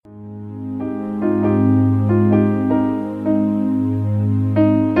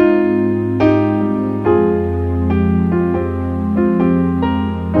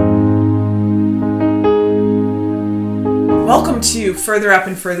to Further Up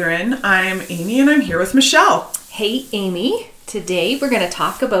and Further In. I'm Amy and I'm here with Michelle. Hey Amy, today we're going to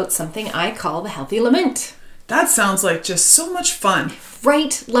talk about something I call the healthy lament. That sounds like just so much fun.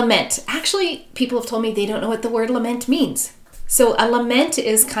 Right, lament. Actually, people have told me they don't know what the word lament means. So a lament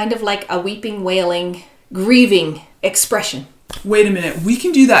is kind of like a weeping, wailing, grieving expression. Wait a minute, we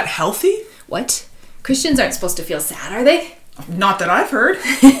can do that healthy? What? Christians aren't supposed to feel sad, are they? Not that I've heard.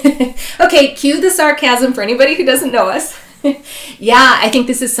 Okay, cue the sarcasm for anybody who doesn't know us. Yeah, I think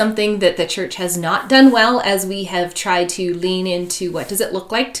this is something that the church has not done well as we have tried to lean into what does it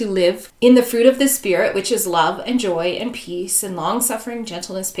look like to live in the fruit of the Spirit, which is love and joy and peace and long-suffering,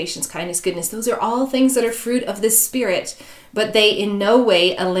 gentleness, patience, kindness, goodness. Those are all things that are fruit of the Spirit, but they in no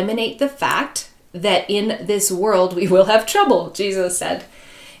way eliminate the fact that in this world we will have trouble, Jesus said,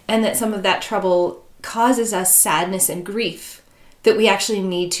 and that some of that trouble causes us sadness and grief that we actually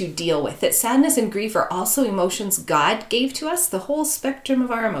need to deal with. That sadness and grief are also emotions God gave to us. The whole spectrum of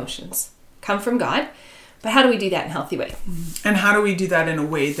our emotions come from God. But how do we do that in a healthy way? And how do we do that in a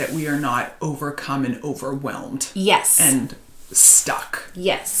way that we are not overcome and overwhelmed? Yes. And stuck.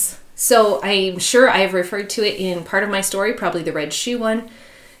 Yes. So I'm sure I've referred to it in part of my story, probably the red shoe one,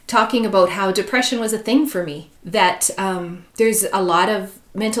 talking about how depression was a thing for me. That there's a lot of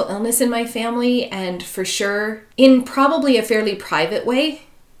mental illness in my family, and for sure, in probably a fairly private way,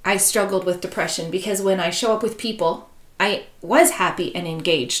 I struggled with depression because when I show up with people, I was happy and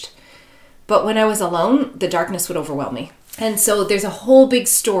engaged. But when I was alone, the darkness would overwhelm me. And so there's a whole big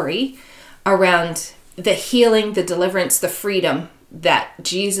story around the healing, the deliverance, the freedom that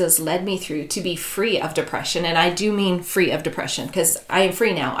Jesus led me through to be free of depression. And I do mean free of depression because I am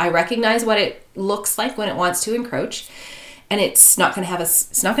free now. I recognize what it looks like when it wants to encroach. And it's not going to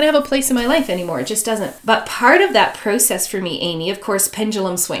have a place in my life anymore. It just doesn't. But part of that process for me, Amy, of course,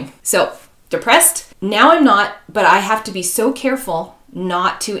 pendulum swing. So depressed. Now I'm not, but I have to be so careful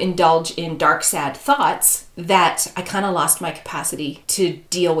not to indulge in dark, sad thoughts that I kind of lost my capacity to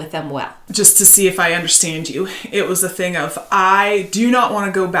deal with them well. Just to see if I understand you, it was a thing of, I do not want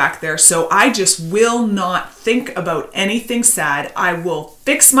to go back there, so I just will not think about anything sad. I will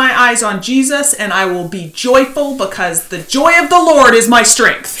fix my eyes on Jesus and I will be joyful because the joy of the Lord is my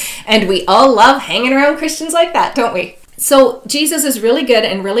strength. And we all love hanging around Christians like that, don't we? So Jesus is really good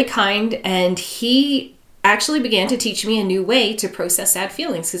and really kind, and he actually began to teach me a new way to process sad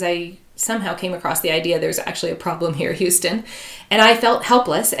feelings because I somehow came across the idea there's actually a problem here, Houston, and I felt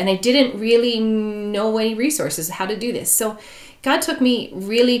helpless and I didn't really know any resources how to do this. So God took me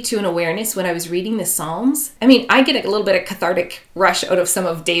really to an awareness when I was reading the Psalms. I mean, I get a little bit of cathartic rush out of some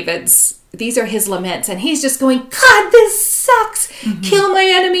of David's. These are his laments, and he's just going, God, this sucks. Mm-hmm. Kill my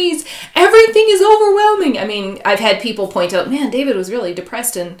enemies. Everything is overwhelming. I mean, I've had people point out, man, David was really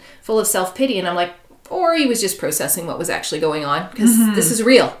depressed and full of self-pity, and I'm like, or he was just processing what was actually going on, because this is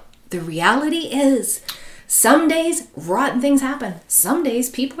real. The reality is, some days rotten things happen. Some days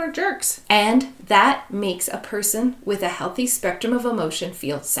people are jerks. And that makes a person with a healthy spectrum of emotion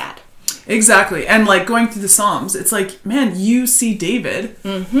feel sad. Exactly. And like going through the Psalms, it's like, man, you see David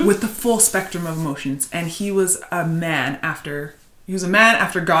with the full spectrum of emotions. And he was a man after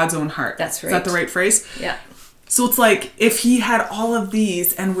God's own heart. That's right. Is that the right phrase? Yeah. So it's like, if he had all of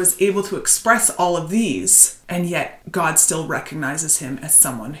these and was able to express all of these, and yet God still recognizes him as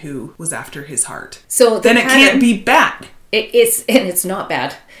someone who was after his heart, so then it can't be bad. It's not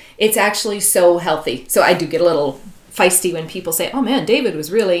bad. It's actually so healthy. So I do get a little feisty when people say, oh man, David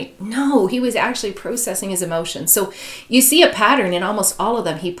was really... No, he was actually processing his emotions. So you see a pattern in almost all of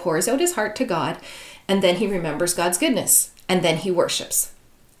them. He pours out his heart to God, and then he remembers God's goodness, and then he worships.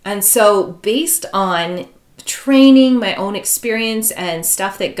 And so based on training, my own experience, and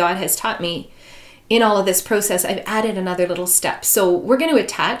stuff that God has taught me in all of this process, I've added another little step. So we're going to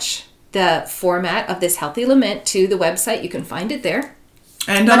attach the format of this healthy lament to the website. You can find it there.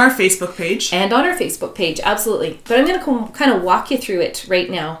 And on our Facebook page. And on our Facebook page, absolutely. But I'm going to kind of walk you through it right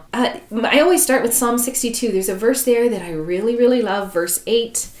now. I always start with Psalm 62. There's a verse there that I really, really love, verse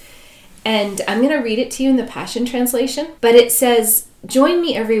 8. And I'm going to read it to you in the Passion Translation. But it says, join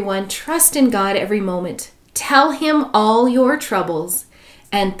me, everyone. Trust in God every moment. Tell him all your troubles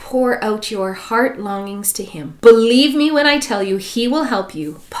and pour out your heart longings to him. Believe me when I tell you he will help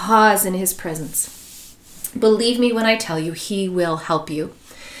you. Pause in his presence. Believe me when I tell you he will help you.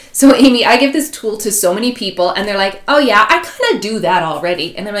 So Amy, I give this tool to so many people and they're like, oh yeah, I kind of do that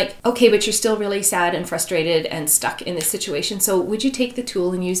already. And I'm like, okay, but you're still really sad and frustrated and stuck in this situation. So would you take the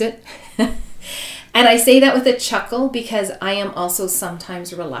tool and use it? And I say that with a chuckle because I am also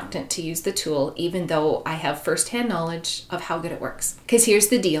sometimes reluctant to use the tool, even though I have firsthand knowledge of how good it works. Because here's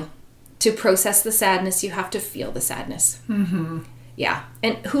the deal. To process the sadness, you have to feel the sadness. Mm-hmm. Yeah.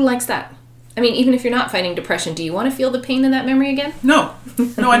 And who likes that? I mean, even if you're not fighting depression, do you want to feel the pain in that memory again? No,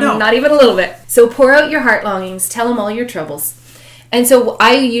 I don't. Not even a little bit. So pour out your heart longings, tell them all your troubles. And so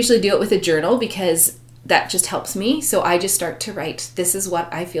I usually do it with a journal because that just helps me. So I just start to write, this is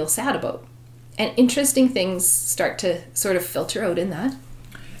what I feel sad about. And interesting things start to sort of filter out in that.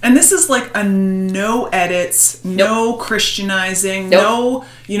 And this is like a no edits, no Christianizing, no,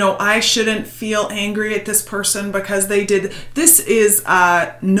 I shouldn't feel angry at this person because they did. This is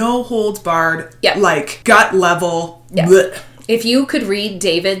no holds barred, like gut level. Bleh. If you could read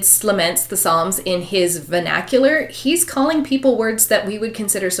David's laments, the Psalms, in his vernacular, he's calling people words that we would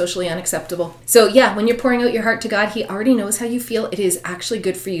consider socially unacceptable. So yeah, when you're pouring out your heart to God, he already knows how you feel. It is actually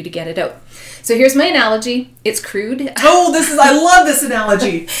good for you to get it out. So here's my analogy. It's crude. Oh, I love this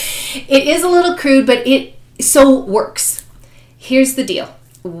analogy. It is a little crude, but it so works. Here's the deal.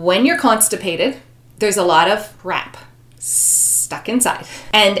 When you're constipated, there's a lot of crap stuck inside.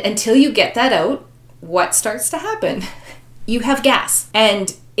 And until you get that out, what starts to happen? You have gas,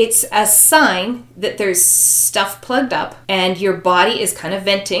 and it's a sign that there's stuff plugged up and your body is kind of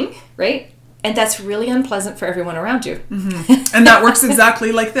venting, right? And that's really unpleasant for everyone around you. Mm-hmm. And that works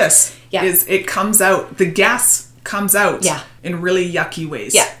exactly like this. Yeah. It comes out, the gas comes out in really yucky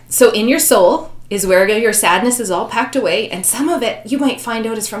ways. Yeah. So in your soul is where your sadness is all packed away, and some of it you might find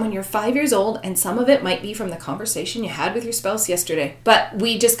out is from when you're 5 years old, and some of it might be from the conversation you had with your spouse yesterday. But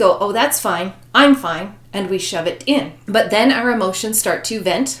we just go, oh, that's fine, I'm fine, and we shove it in. But then our emotions start to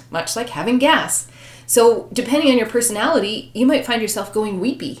vent, much like having gas. So depending on your personality, you might find yourself going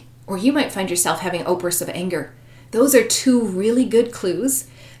weepy, or you might find yourself having outbursts of anger. Those are two really good clues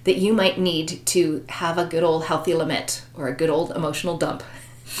that you might need to have a good old healthy lament, or a good old emotional dump.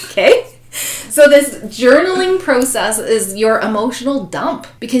 Okay? So this journaling process is your emotional dump,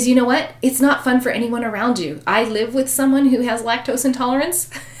 because you know what? It's not fun for anyone around you. I live with someone who has lactose intolerance.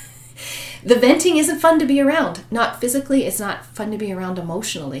 The venting isn't fun to be around. Not physically, it's not fun to be around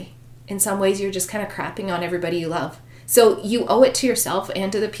emotionally. In some ways, you're just kind of crapping on everybody you love. So you owe it to yourself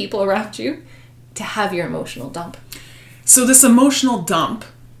and to the people around you to have your emotional dump. So this emotional dump,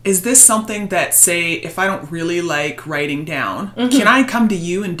 is this something that, say, if I don't really like writing down, can I come to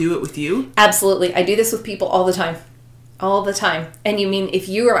you and do it with you? Absolutely. I do this with people all the time. All the time. And you mean if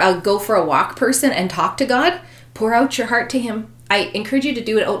you are a go for a walk person and talk to God, pour out your heart to him. I encourage you to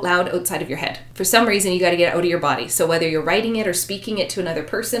do it out loud outside of your head. For some reason, you got to get it out of your body. So whether you're writing it or speaking it to another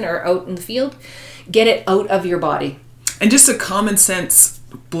person or out in the field, get it out of your body. And just a common sense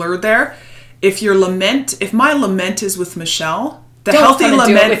blur there. If my lament is with Michelle, the healthy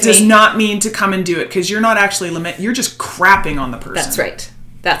lament does not mean to come and do it, because you're not actually you're just crapping on the person.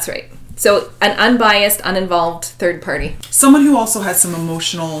 That's right. So an unbiased, uninvolved third party. Someone who also has some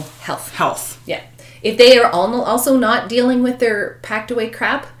emotional health. Yeah. If they are also not dealing with their packed away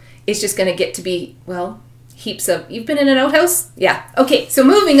crap, it's just going to get to be, heaps of... You've been in an outhouse? Yeah. Okay, so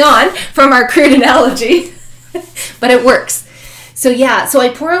moving on from our crude analogy, but it works. So I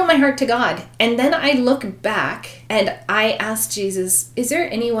pour out my heart to God, and then I look back and I ask Jesus, is there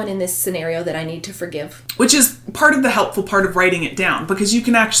anyone in this scenario that I need to forgive? Which is part of the helpful part of writing it down, because you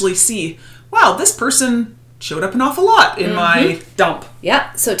can actually see, wow, this person showed up an awful lot in my dump.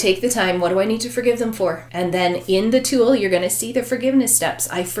 Yeah, so take the time. What do I need to forgive them for? And then in the tool, you're going to see the forgiveness steps.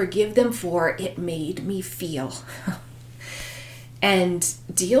 I forgive them for it made me feel. And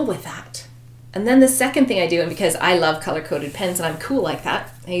deal with that. And then the second thing I do, and because I love color-coded pens and I'm cool like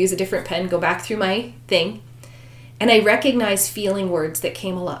that, I use a different pen, go back through my thing, and I recognize feeling words that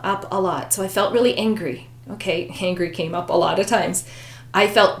came up a lot. So I felt really angry. Okay, angry came up a lot of times. I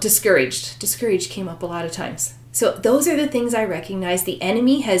felt discouraged. Discouraged came up a lot of times. So those are the things I recognize. The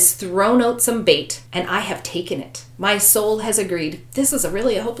enemy has thrown out some bait, and I have taken it. My soul has agreed, this is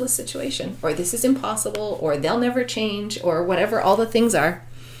really a hopeless situation, or this is impossible, or they'll never change, or whatever all the things are.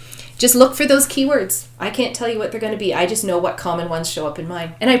 Just look for those keywords. I can't tell you what they're going to be. I just know what common ones show up in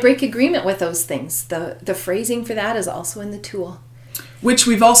mine. And I break agreement with those things. The phrasing for that is also in the tool. Which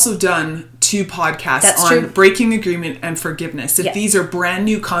we've also done 2 podcasts on breaking agreement and forgiveness. If these are brand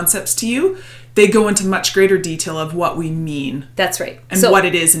new concepts to you, they go into much greater detail of what we mean. That's right. And what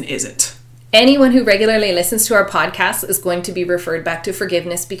it is and isn't. Anyone who regularly listens to our podcast is going to be referred back to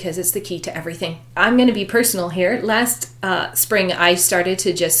forgiveness, because it's the key to everything. I'm going to be personal here. Last spring, I started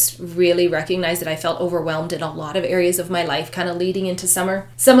to just really recognize that I felt overwhelmed in a lot of areas of my life, kind of leading into summer.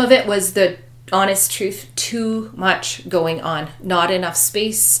 Some of it was the honest truth, too much going on. Not enough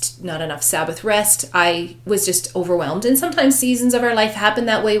space, not enough Sabbath rest. I was just overwhelmed. And sometimes seasons of our life happen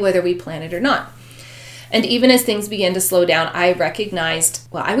that way, whether we plan it or not. And even as things began to slow down, I recognized,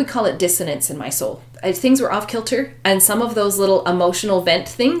 well, I would call it dissonance in my soul. Things were off kilter, and some of those little emotional vent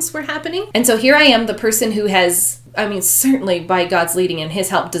things were happening. And so here I am, the person who has, certainly by God's leading and his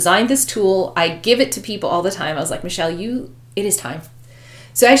help, designed this tool. I give it to people all the time. I was like, Michelle, it is time.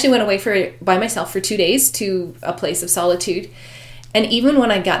 So I actually went away by myself for 2 days to a place of solitude. And even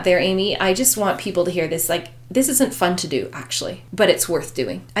when I got there, Amy, I just want people to hear this. Like, this isn't fun to do, actually, but it's worth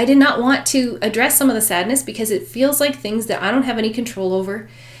doing. I did not want to address some of the sadness because it feels like things that I don't have any control over.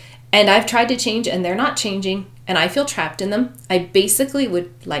 And I've tried to change and they're not changing. And I feel trapped in them. I basically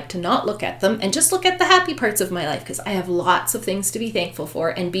would like to not look at them and just look at the happy parts of my life because I have lots of things to be thankful for.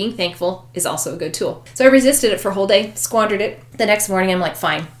 And being thankful is also a good tool. So I resisted it for a whole day, squandered it. The next morning, I'm like,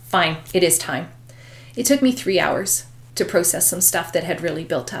 fine, it is time. It took me 3 hours to process some stuff that had really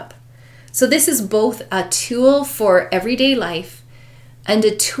built up. So this is both a tool for everyday life and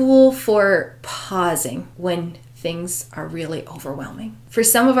a tool for pausing when things are really overwhelming. For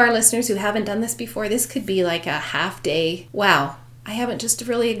some of our listeners who haven't done this before, this could be like a half day. Wow, I haven't just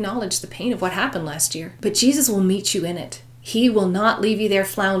really acknowledged the pain of what happened last year. But Jesus will meet you in it. He will not leave you there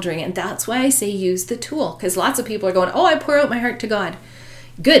floundering. And that's why I say use the tool. Because lots of people are going, I pour out my heart to God.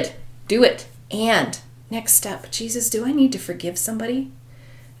 Good, do it. And next step, Jesus, do I need to forgive somebody?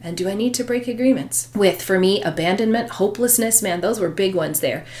 And do I need to break agreements with, for me, abandonment, hopelessness? Man, those were big ones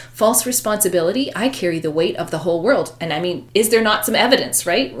there. False responsibility. I carry the weight of the whole world. And is there not some evidence,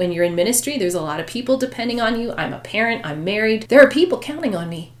 right? When you're in ministry, there's a lot of people depending on you. I'm a parent. I'm married. There are people counting on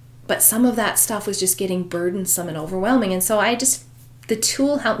me. But some of that stuff was just getting burdensome and overwhelming. And so the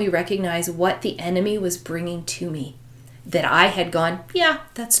tool helped me recognize what the enemy was bringing to me. That I had gone, yeah,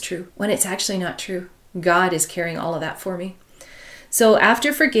 that's true. When it's actually not true. God is carrying all of that for me. So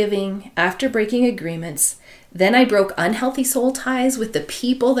after forgiving, after breaking agreements, then I broke unhealthy soul ties with the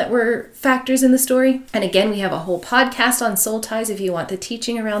people that were factors in the story. And again, we have a whole podcast on soul ties if you want the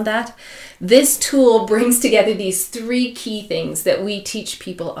teaching around that. This tool brings together these 3 key things that we teach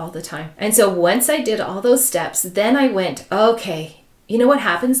people all the time. And so once I did all those steps, then I went, okay, you know what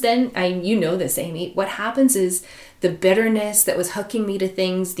happens then? You know this, Amy. What happens is the bitterness that was hooking me to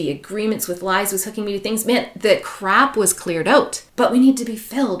things, the agreements with lies was hooking me to things. Man, the crap was cleared out. But we need to be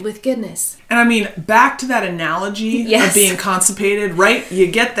filled with goodness. And back to that analogy of being constipated, right?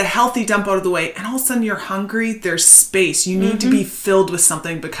 You get the healthy dump out of the way, and all of a sudden you're hungry. There's space. You need to be filled with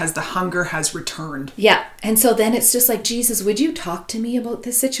something because the hunger has returned. Yeah. And so then it's just like, Jesus, would you talk to me about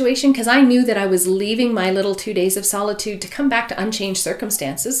this situation? Because I knew that I was leaving my little 2 days of solitude to come back to unchanged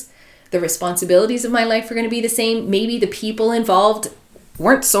circumstances. The responsibilities of my life are going to be the same. Maybe the people involved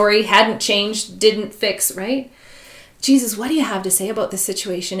weren't sorry, hadn't changed, didn't fix, right? Jesus, what do you have to say about this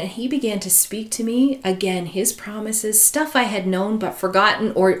situation? And he began to speak to me, again, his promises, stuff I had known but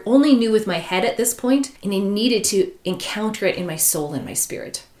forgotten or only knew with my head at this point, and I needed to encounter it in my soul and my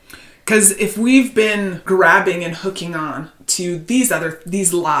spirit. Because if we've been grabbing and hooking on to these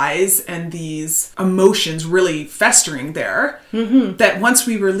lies and these emotions really festering there, that once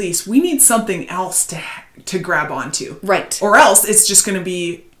we release, we need something else to grab onto. Right. Or else it's just going to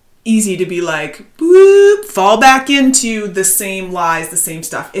be easy to be like, boop, fall back into the same lies, the same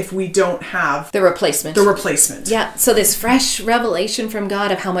stuff, if we don't have the replacement. Yeah. So this fresh revelation from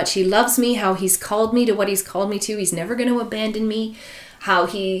God of how much he loves me, how he's called me to what he's called me to. He's never going to abandon me. How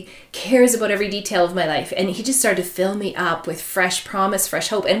he cares about every detail of my life. And he just started to fill me up with fresh promise, fresh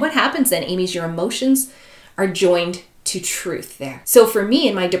hope. And what happens then, Amy, is your emotions are joined to truth there. So for me,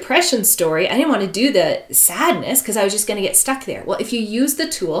 in my depression story, I didn't want to do the sadness because I was just going to get stuck there. Well, if you use the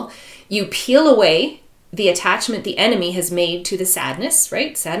tool, you peel away the attachment the enemy has made to the sadness,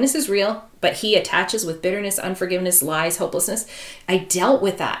 right? Sadness is real, but he attaches with bitterness, unforgiveness, lies, hopelessness. I dealt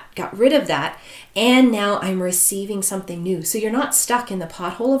with that, got rid of that, and now I'm receiving something new. So you're not stuck in the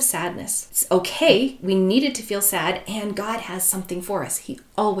pothole of sadness. It's okay. We needed to feel sad, and God has something for us. He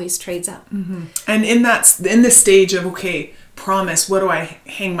always trades up. Mm-hmm. And in this stage of, okay, promise, what do I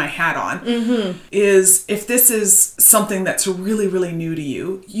hang my hat on? Is if this is something that's really, really new to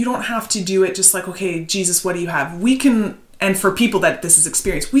you, you don't have to do it just like, okay, Jesus, what do you have? We can, and for people that this is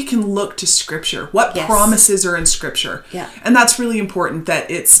experienced, we can look to scripture. What promises are in scripture? Yeah. And that's really important that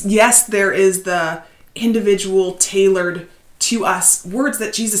it's, yes, there is the individual tailored to us words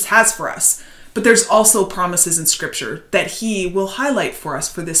that Jesus has for us, but there's also promises in scripture that he will highlight for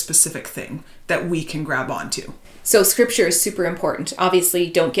us for this specific thing that we can grab onto. So scripture is super important. Obviously,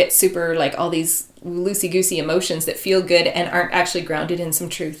 don't get super like all these loosey-goosey emotions that feel good and aren't actually grounded in some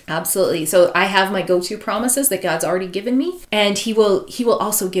truth. Absolutely. So I have my go-to promises that God's already given me, and he will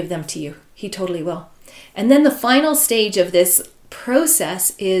also give them to you. He totally will. And then the final stage of this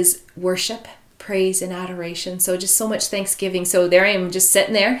process is worship, praise and adoration. So just so much thanksgiving. So there I am, just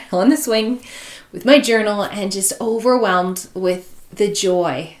sitting there on the swing with my journal and just overwhelmed with the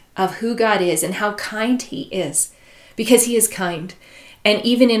joy of who God is and how kind he is, because he is kind. And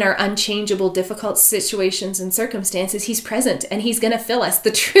even in our unchangeable, difficult situations and circumstances, he's present and he's going to fill us. The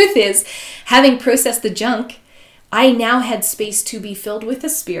truth is, having processed the junk, I now had space to be filled with the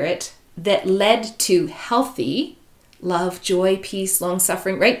Spirit that led to healthy love, joy, peace,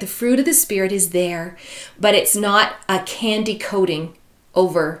 long-suffering, right? The fruit of the Spirit is there, but it's not a candy coating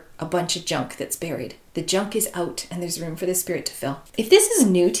over a bunch of junk that's buried. The junk is out and there's room for the Spirit to fill. If this is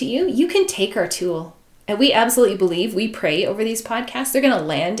new to you, you can take our tool. And we absolutely believe, we pray over these podcasts, they're going to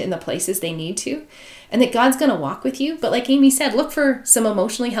land in the places they need to, and that God's going to walk with you. But like Amy said, look for some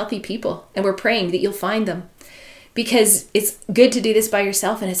emotionally healthy people, and we're praying that you'll find them, because it's good to do this by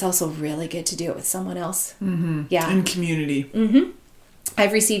yourself, and it's also really good to do it with someone else. Mm-hmm. Yeah. In community. Mm-hmm.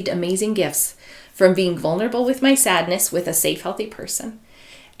 I've received amazing gifts from being vulnerable with my sadness with a safe, healthy person.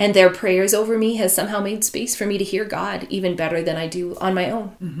 And their prayers over me has somehow made space for me to hear God even better than I do on my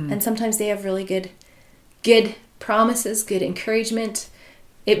own. Mm-hmm. And sometimes they have really good promises, good encouragement.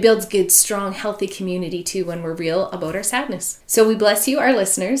 It builds good, strong, healthy community too when we're real about our sadness. So we bless you, our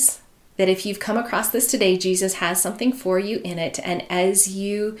listeners, that if you've come across this today, Jesus has something for you in it. And as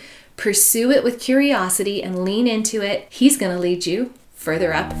you pursue it with curiosity and lean into it, he's going to lead you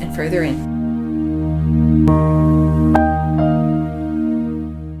further up and further in.